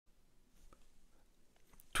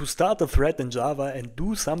To start a thread in Java and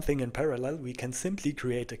do something in parallel, we can simply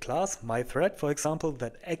create a class, myThread for example,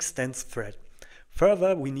 that extends thread.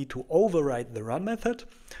 Further, we need to override the run method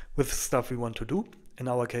with stuff we want to do. In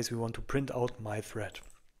our case, we want to print out myThread.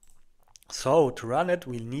 So to run it,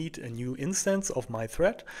 we need a new instance of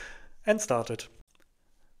myThread and start it.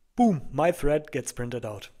 Boom, myThread gets printed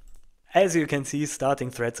out. As you can see, starting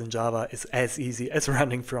threads in Java is as easy as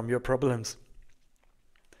running from your problems.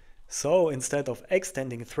 So instead of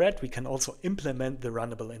extending thread, we can also implement the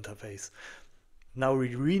runnable interface. Now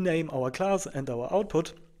we rename our class and our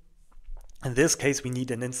output. In this case, we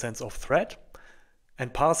need an instance of thread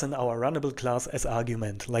and pass in our runnable class as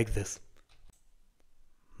argument, like this.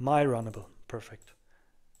 MyRunnable, perfect.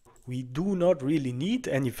 We do not really need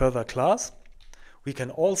any further class. We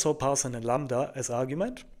can also pass in a lambda as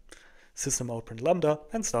argument, system outprint lambda,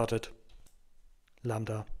 and start it.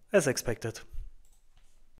 Lambda, as expected.